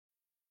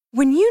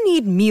When you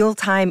need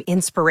mealtime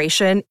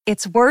inspiration,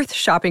 it's worth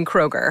shopping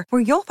Kroger,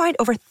 where you'll find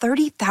over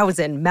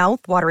 30,000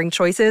 mouth-watering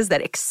choices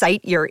that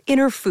excite your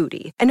inner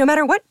foodie. And no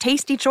matter what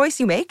tasty choice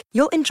you make,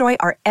 you'll enjoy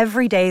our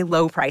everyday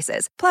low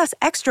prices, plus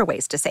extra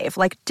ways to save,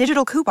 like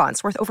digital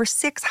coupons worth over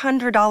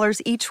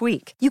 $600 each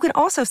week. You can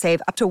also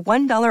save up to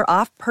 $1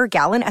 off per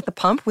gallon at the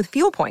pump with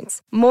fuel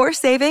points. More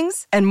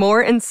savings and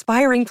more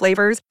inspiring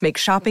flavors make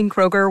shopping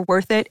Kroger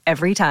worth it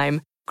every time.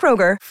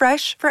 Kroger,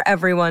 fresh for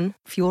everyone.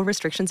 Fuel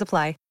restrictions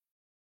apply.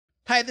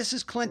 Hi, this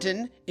is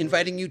Clinton,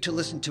 inviting you to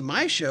listen to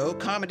my show,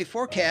 Comedy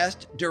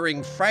Forecast,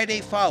 during Friday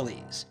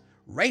Follies,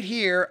 right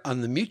here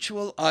on the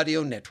Mutual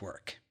Audio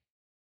Network.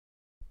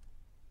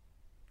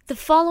 The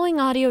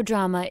following audio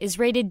drama is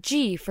rated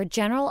G for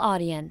general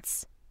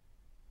audience.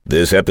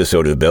 This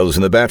episode of Bells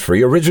in the Bat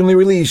Free originally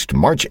released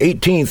March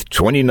 18th,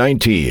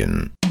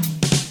 2019.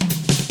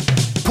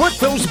 Put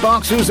those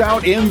boxes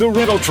out in the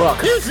rental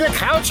truck. Here's the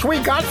couch we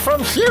got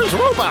from Sears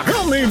Roebuck.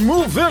 Help me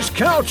move this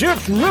couch.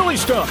 It's really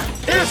stuck.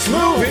 It's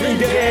moving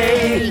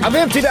day. I've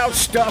emptied out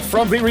stuff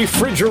from the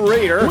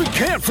refrigerator. We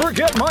can't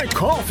forget my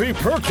coffee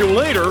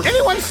percolator.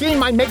 Anyone seen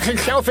my mixing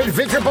shelf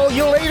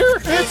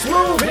invisible-ulator? It's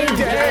moving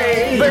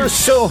day. There's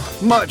so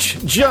much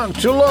junk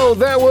to load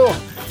that will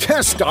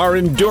test our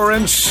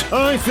endurance.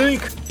 I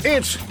think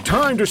it's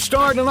time to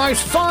start a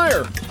nice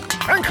fire.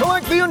 And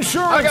collect the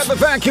insurance. I got the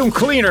vacuum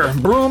cleaner,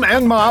 broom,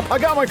 and mop. I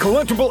got my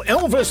collectible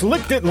Elvis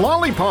Licked-It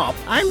lollipop.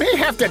 I may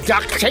have to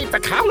duct tape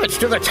the cowlets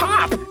to the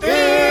top.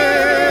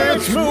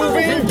 It's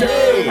moving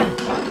day.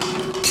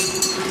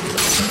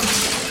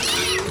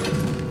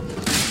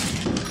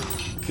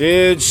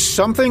 Did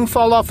something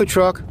fall off the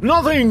truck?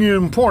 Nothing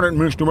important,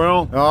 Mr.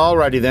 Bell.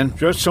 Alrighty then.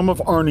 Just some of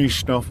Arnie's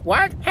stuff.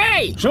 What?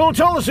 Hey! So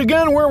tell us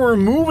again where we're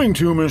moving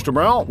to, Mr.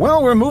 Bell.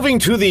 Well, we're moving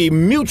to the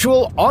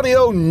Mutual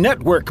Audio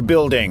Network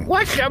building.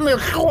 What's the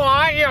Mutual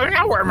Audio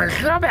Network,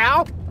 Mr.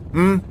 Bell?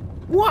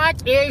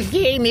 What is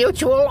the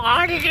Mutual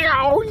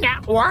Audio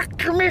Network,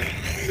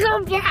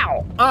 Mr.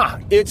 Bell?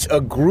 It's a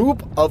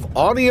group of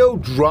audio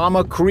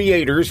drama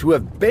creators who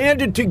have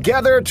banded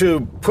together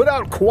to put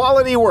out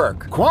quality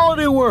work.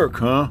 Quality work,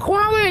 huh?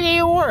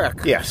 Quality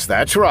work. Yes,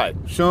 that's right.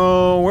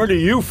 So, where do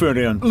you fit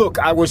in? Look,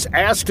 I was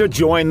asked to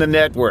join the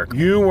network.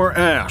 You were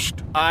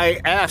asked.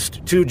 I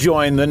asked to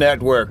join the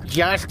network.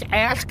 Just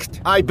asked?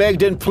 I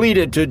begged and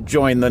pleaded to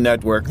join the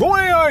network. The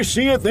way I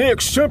see it, they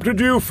accepted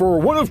you for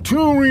one of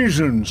two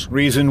reasons.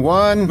 Reason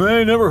one,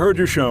 they never heard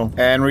your show.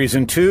 And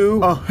reason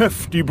two, a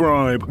hefty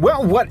bribe.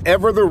 Well,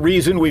 whatever the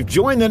reason, we've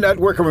joined the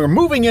network and we're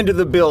moving into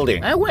the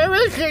building. And where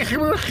is this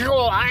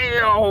Mutual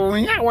Audio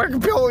Network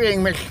building,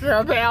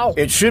 Mr. Bell?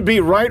 It should be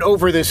right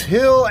over this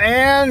hill,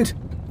 and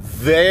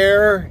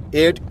there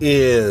it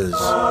is.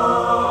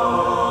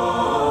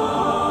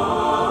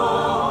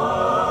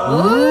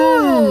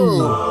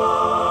 Ooh!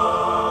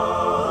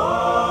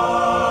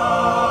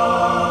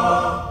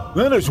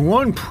 That is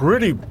one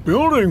pretty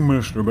building,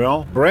 Mr.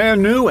 Bell.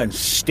 Brand new and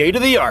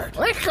state-of-the-art.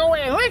 Let's go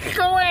in, let's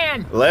go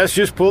in. Let's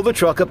just pull the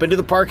truck up into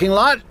the parking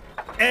lot.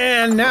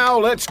 And now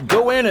let's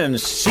go in and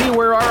see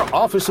where our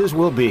offices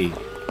will be.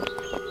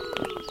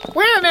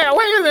 Wait a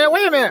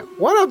minute.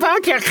 What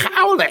about your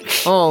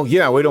cowlets? Oh,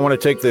 yeah, we don't want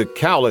to take the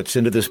cowlets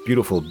into this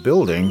beautiful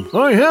building.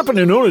 I happen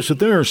to notice that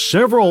there are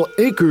several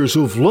acres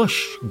of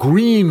lush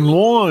green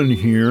lawn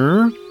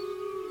here.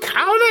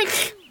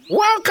 Cowlets?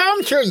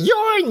 Welcome to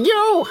your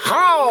new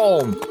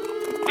home.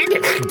 And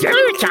it's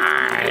dinner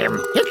time.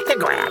 Hit the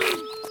grass.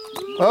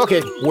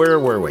 Okay, where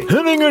were we?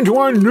 Heading into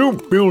our new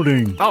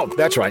building. Oh,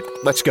 that's right.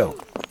 Let's go.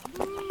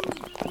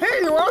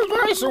 Hey, you want to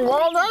buy some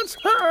walnuts?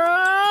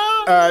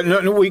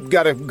 No, we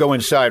gotta go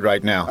inside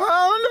right now.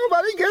 Oh,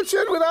 nobody gets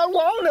in without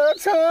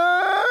walnuts,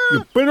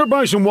 You better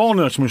buy some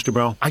walnuts, Mr.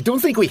 Bell. I don't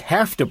think we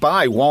have to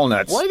buy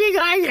walnuts. Why did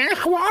I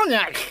ask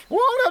walnuts?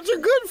 Walnuts are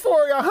good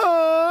for you,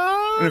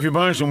 huh? And if you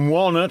buy some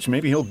walnuts,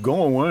 maybe he'll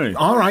go away.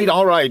 All right.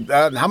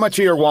 How much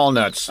are your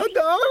walnuts? $1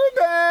 a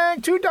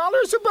bag, $2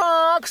 a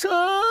box,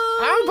 huh?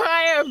 I'll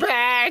buy a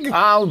bag.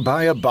 I'll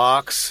buy a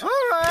box. All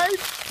right,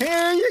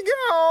 here you go,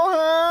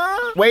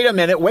 huh? Wait a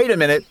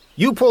minute.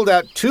 You pulled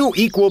out 2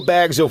 equal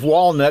bags of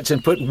walnuts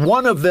and put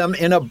one of them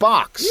in a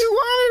box. You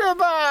wanted a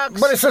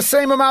box. But it's the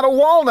same amount of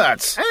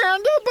walnuts. And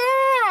a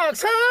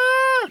box,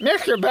 huh?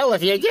 Mr. Bell,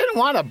 if you didn't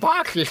want a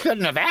box, you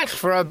shouldn't have asked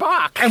for a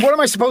box. And what am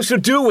I supposed to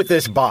do with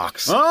this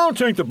box? I'll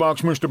take the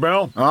box, Mr.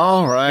 Bell.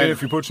 All right.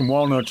 If you put some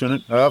walnuts in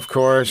it. Of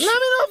course. Let me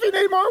know if you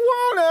need more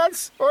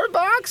walnuts or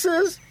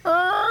boxes.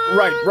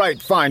 Right.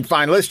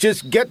 Fine. Let's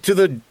just get to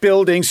the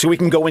building so we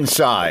can go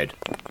inside.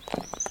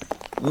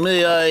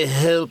 May I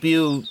help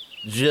you,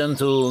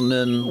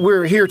 gentlemen?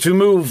 We're here to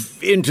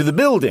move into the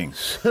building.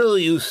 So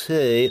you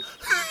say.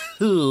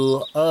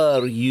 Who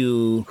are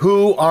you?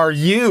 Who are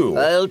you?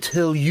 I'll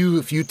tell you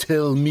if you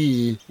tell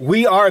me.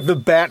 We are the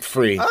Bat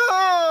Free.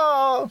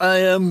 Oh! I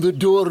am the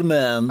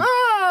doorman.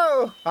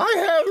 Oh! I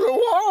have the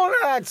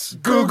walnuts!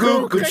 Goo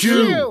goo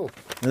gachoo!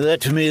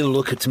 Let me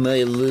look at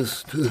my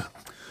list.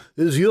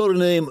 is your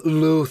name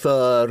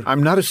Luthor?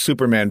 I'm not a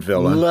Superman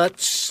villain.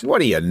 Lutz?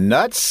 What are you,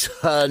 nuts?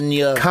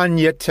 Tanya? Can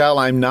you tell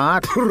I'm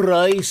not?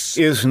 Price?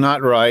 Is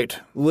not right.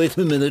 Wait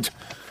a minute.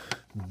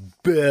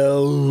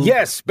 Bell?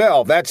 Yes,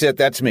 Bell, that's it,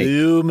 that's me.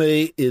 You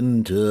may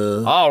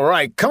enter. All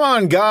right, come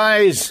on,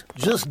 guys.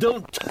 Just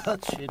don't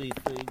touch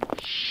anything.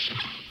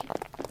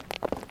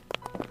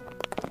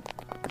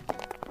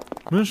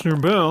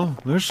 Mr. Bell,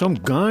 there's some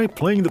guy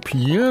playing the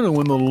piano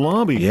in the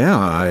lobby. Yeah,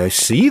 I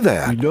see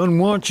that. He doesn't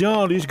watch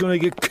out, he's going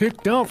to get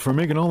kicked out for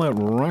making all that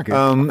racket.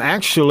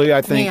 Actually,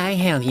 I think... May I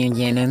help you,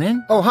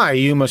 gentlemen? Oh, hi,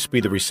 you must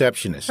be the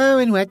receptionist. Oh,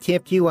 and what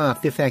tipped you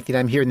off? The fact that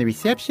I'm here in the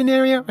reception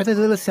area or the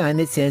little sign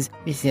that says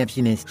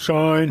receptionist?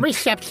 Sign.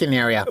 Reception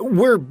area.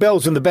 We're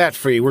Bells in the Bat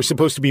Free. We're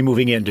supposed to be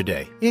moving in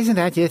today. Isn't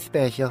that just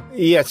special?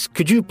 Yes,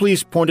 could you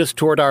please point us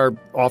toward our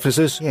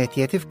offices?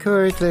 Yes, of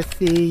course. Let's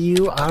see.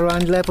 You are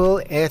on level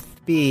SB.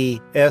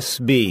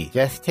 SB.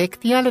 Just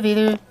take the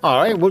elevator. All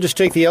right, we'll just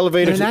take the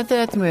elevator. No, not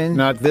that one.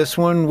 Not this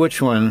one?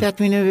 Which one? That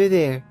one over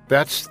there.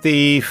 That's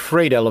the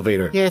freight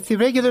elevator. Yes, the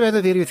regular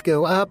elevators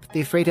go up.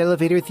 The freight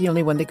elevator is the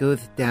only one that goes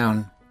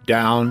down.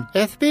 Down.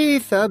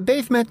 SB,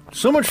 sub-basement.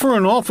 So much for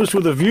an office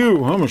with a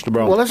view, huh, Mr.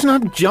 Bell? Well, let's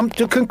not jump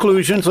to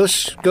conclusions.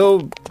 Let's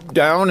go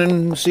down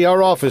and see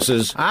our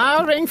offices.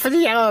 I'll ring for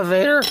the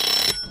elevator.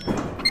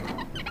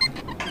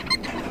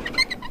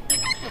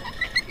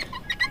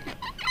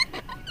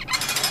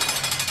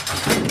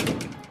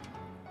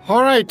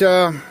 All right,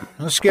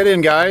 let's get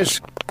in, guys.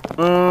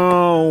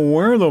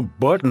 Where are the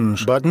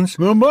buttons? Buttons?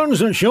 The buttons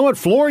that show what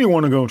floor you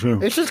want to go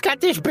to. It's just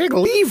got this big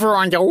lever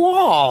on the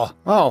wall.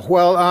 Oh,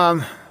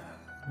 well,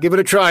 give it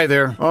a try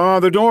there.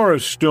 The door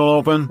is still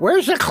open.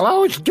 Where's the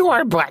closed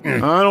door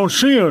button? I don't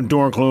see a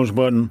door close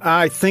button.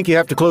 I think you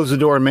have to close the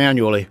door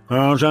manually.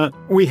 How's that?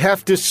 We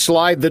have to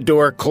slide the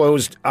door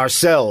closed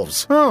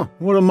ourselves. Oh,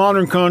 what a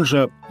modern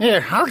concept.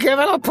 Here, I'll give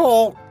it a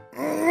pull.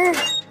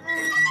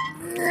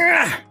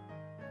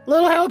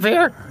 Little help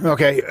here.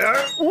 Okay.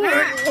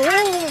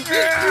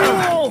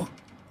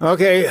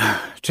 Okay,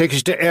 take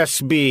us to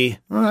SB.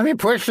 Well, let me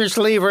push this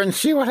lever and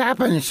see what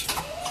happens.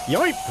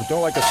 Yipe! I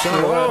don't like the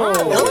sound of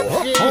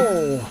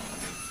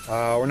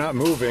that. We're not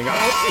moving.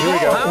 Here we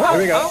go. Here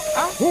we go.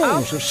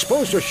 Ooh, so it's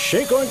supposed to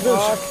shake like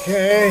this.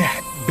 Okay.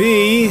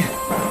 B.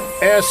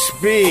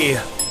 SB.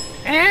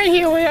 And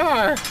here we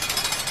are.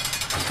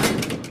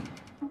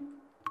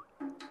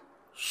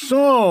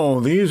 So,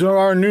 these are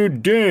our new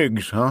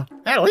digs, huh?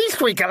 At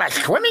least we got a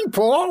swimming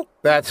pool.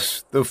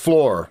 That's the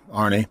floor,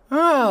 Arnie.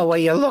 Oh, will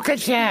you look at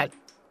that?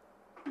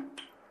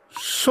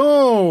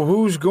 So,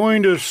 who's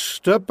going to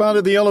step out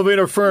of the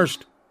elevator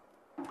first?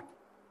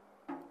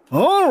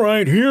 All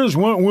right, here's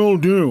what we'll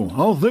do.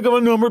 I'll think of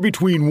a number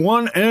between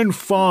 1 and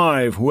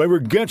 5. Whoever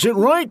gets it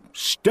right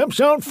steps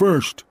out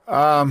first.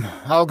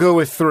 I'll go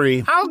with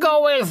 3. I'll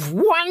go with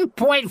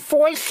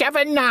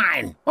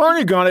 1.479.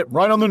 Arnie got it,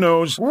 right on the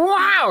nose.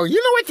 Wow, you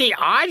know what the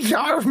odds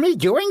are of me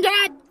doing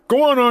that?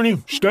 Go on,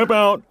 Arnie, step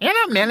out. In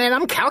a minute,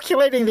 I'm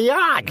calculating the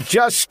odds.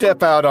 Just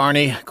step out,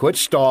 Arnie. Quit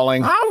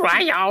stalling. All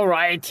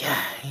right.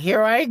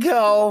 Here I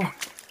go.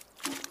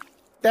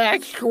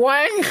 That's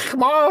one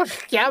small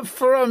step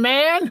for a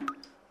man,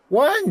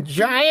 one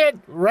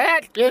giant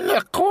rat in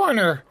the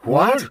corner.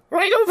 What?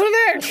 Right over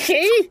there,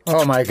 see?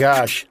 Oh, my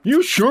gosh.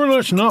 You sure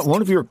that's not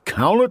one of your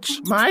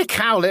cowlets? My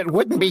cowlet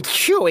wouldn't be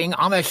chewing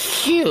on a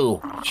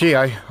shoe. Gee,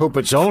 I hope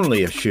it's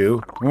only a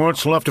shoe.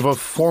 What's left of a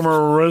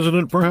former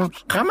resident,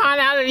 perhaps? Come on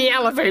out of the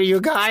elevator,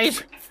 you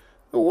guys.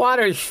 The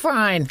water's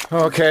fine.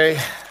 Okay.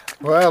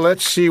 Well,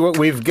 let's see what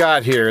we've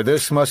got here.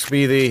 This must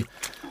be the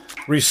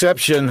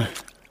reception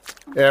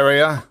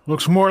area.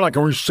 Looks more like a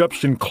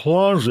reception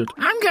closet.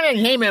 I'm gonna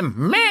name him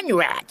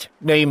Man-Rat.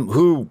 Name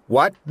who,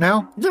 what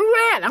now? The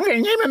rat. I'm gonna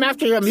name him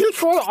after the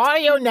Mutual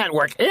Audio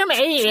Network.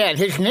 M-A-N.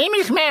 His name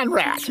is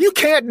Man-Rat. You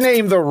can't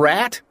name the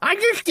rat. I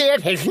just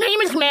did. His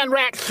name is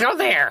Man-Rat, so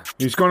there.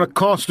 He's going to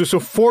cost us a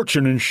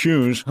fortune in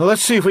shoes. Well,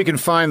 let's see if we can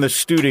find the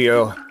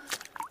studio.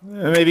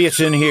 Maybe it's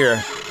in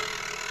here.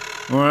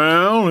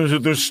 Well, is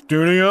it the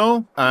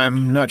studio?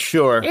 I'm not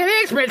sure. It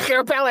is,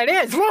 Mr. Bell, it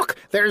is. Look,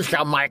 there's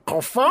the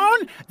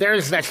microphone,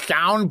 there's the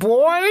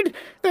soundboard,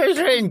 there's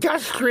an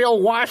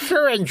industrial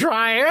washer and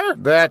dryer.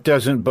 That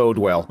doesn't bode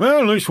well. Well,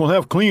 at least we'll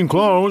have clean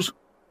clothes,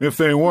 if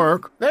they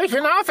work. There's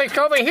an office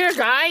over here,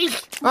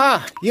 guys.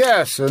 Ah,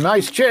 yes, a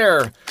nice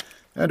chair.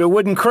 And a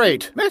wooden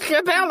crate.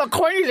 Mr. Bell,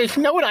 according to this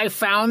note I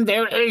found,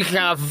 there is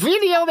a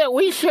video that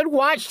we should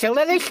watch to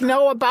let us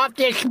know about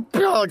this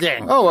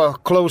building. Oh, a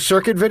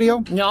closed-circuit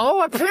video?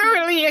 No,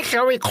 apparently it's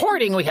a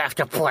recording we have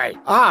to play.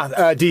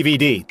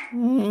 DVD.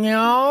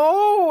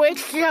 No,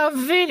 it's a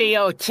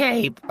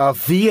videotape. A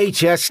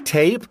VHS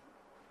tape?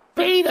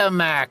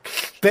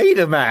 Betamax.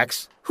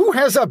 Betamax? Who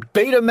has a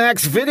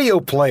Betamax video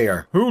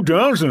player? Who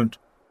doesn't?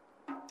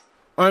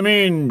 I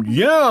mean,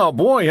 yeah,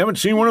 boy, haven't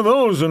seen one of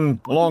those in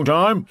a long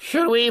time.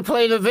 Should we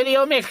play the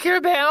video,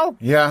 Mr. Bell?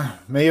 Yeah,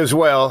 may as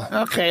well.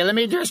 Okay, let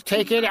me just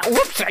take it out.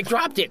 Whoops, I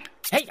dropped it.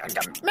 Hey,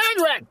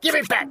 Man-Rat, give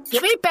it back.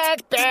 Give it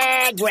back,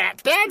 bad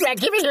rat. Give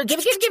it here. Give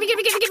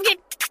it.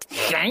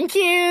 Thank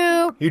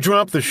you. You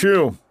dropped the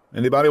shoe.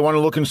 Anybody want to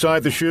look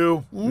inside the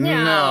shoe?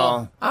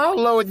 No. I'll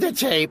load the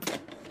tape.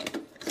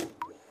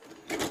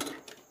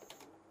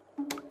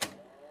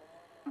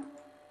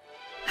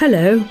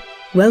 Hello.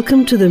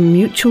 Welcome to the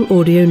Mutual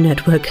Audio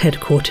Network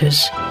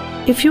headquarters.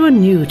 If you are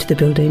new to the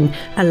building,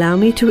 allow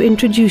me to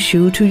introduce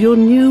you to your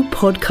new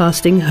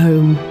podcasting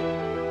home.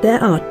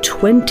 There are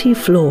 20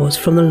 floors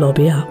from the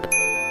lobby up.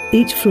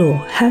 Each floor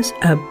has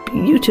a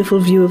beautiful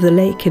view of the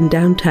lake in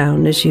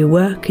downtown as you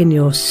work in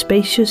your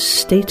spacious,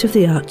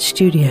 state-of-the-art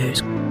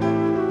studios.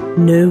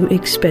 No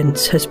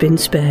expense has been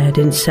spared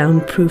in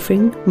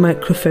soundproofing,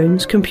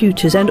 microphones,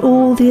 computers, and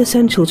all the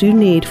essentials you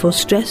need for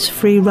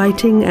stress-free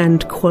writing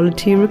and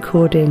quality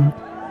recording.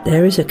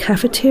 There is a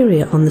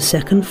cafeteria on the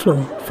second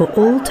floor for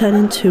all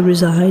tenants who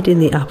reside in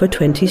the upper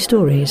 20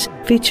 stories,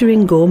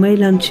 featuring gourmet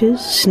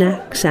lunches,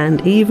 snacks, and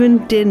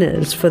even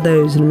dinners for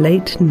those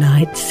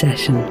late-night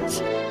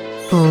sessions.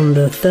 On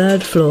the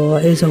third floor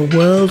is a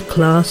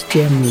world-class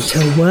gym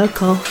to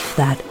work off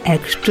that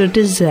extra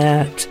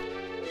dessert.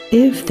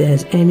 If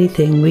there's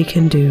anything we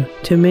can do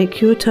to make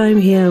your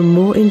time here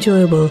more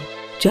enjoyable,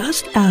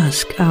 just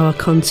ask our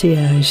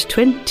concierge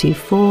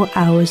 24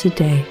 hours a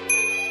day.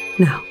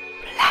 Now,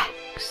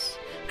 relax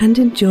and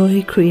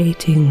enjoy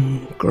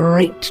creating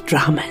great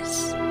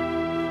dramas.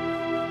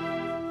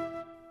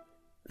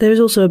 There is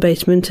also a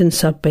basement and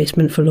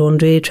sub-basement for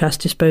laundry, trash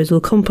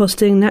disposal,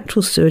 composting,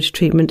 natural sewage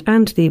treatment,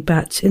 and the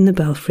Bats in the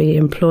Belfry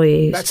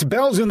employees. That's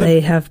Bells in the...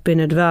 They have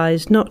been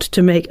advised not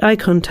to make eye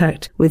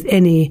contact with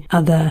any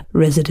other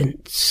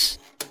residents.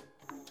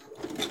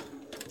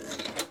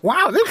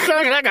 Wow, this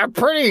sounds like a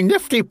pretty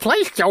nifty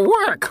place to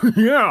work.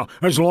 Yeah,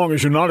 as long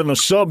as you're not in the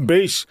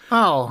sub-base.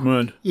 Oh,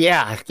 But,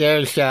 yeah,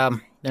 there's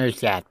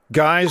that.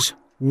 Guys,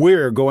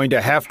 we're going to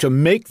have to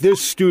make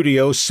this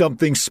studio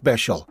something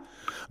special.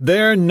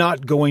 They're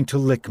not going to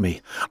lick me.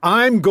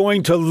 I'm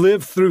going to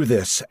live through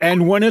this,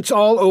 and when it's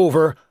all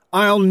over,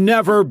 I'll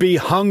never be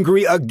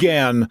hungry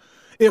again.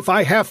 If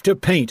I have to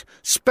paint,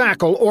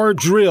 spackle, or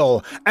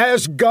drill,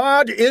 as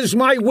God is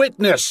my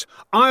witness,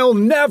 I'll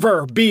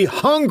never be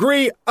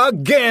hungry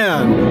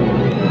again.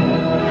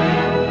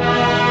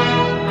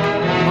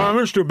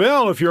 Mr.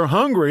 Bell, if you're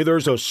hungry,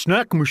 there's a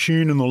snack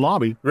machine in the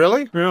lobby.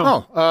 Really?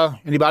 Yeah. Oh,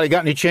 anybody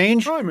got any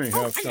change? I may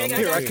have some.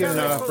 Here, I can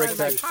break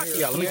that.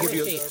 Yeah, let me give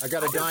you... I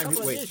got a dime.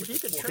 Wait.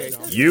 Okay.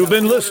 You've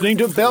been listening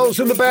to Bells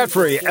in the Bat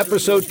Free,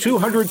 episode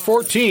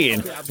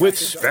 214, with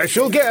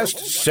special guest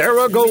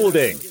Sarah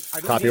Golding.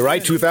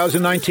 Copyright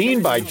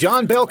 2019 by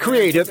John Bell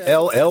Creative,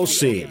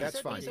 LLC.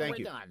 That's fine, thank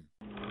you.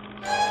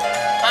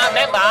 A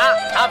member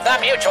of the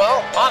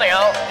Mutual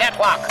Audio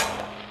Network.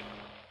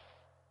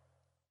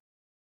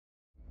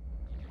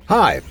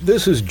 Hi,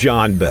 this is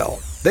John Bell.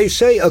 They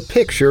say a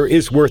picture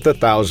is worth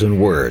 1,000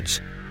 words.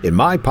 In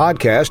my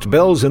podcast,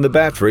 Bells in the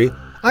Bat Free,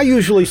 I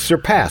usually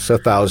surpass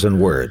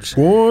 1,000 words.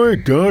 Boy,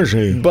 does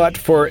he. But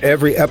for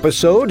every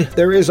episode,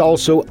 there is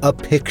also a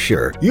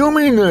picture. You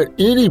mean that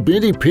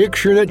itty-bitty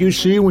picture that you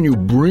see when you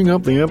bring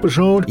up the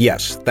episode?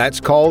 Yes,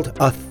 that's called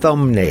a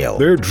thumbnail.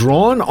 They're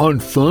drawn on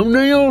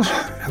thumbnails?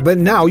 But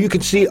now you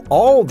can see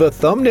all the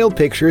thumbnail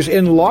pictures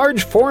in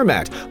large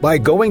format by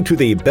going to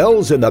the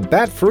Bells in the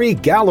Bat Free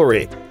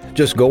gallery.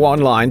 Just go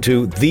online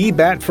to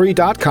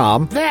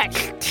thebatfree.com. That's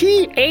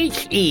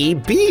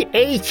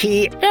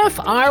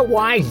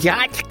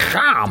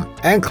TheBatfry.com.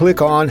 And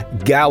click on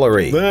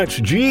Gallery. That's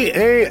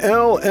Gally.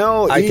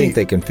 I think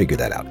they can figure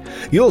that out.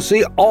 You'll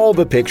see all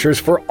the pictures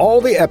for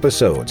all the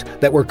episodes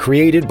that were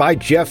created by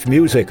Jeff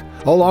Music,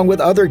 along with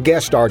other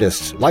guest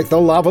artists like the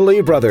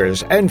Lavalley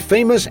Brothers and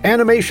famous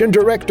animation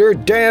director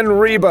Dan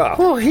Reba.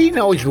 Oh, he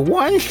knows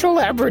one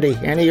celebrity,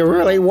 and he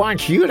really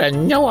wants you to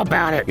know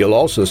about it. You'll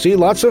also see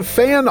lots of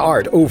fan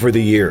art over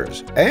the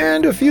years,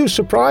 and a few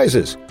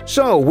surprises.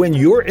 So when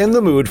you're in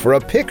the mood for a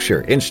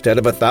picture instead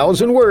of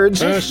 1,000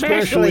 words,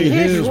 especially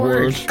his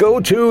words, go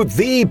to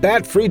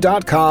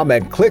thebatfree.com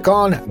and click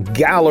on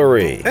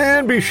Gallery.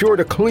 And be sure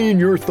to clean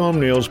your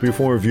thumbnails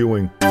before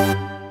viewing.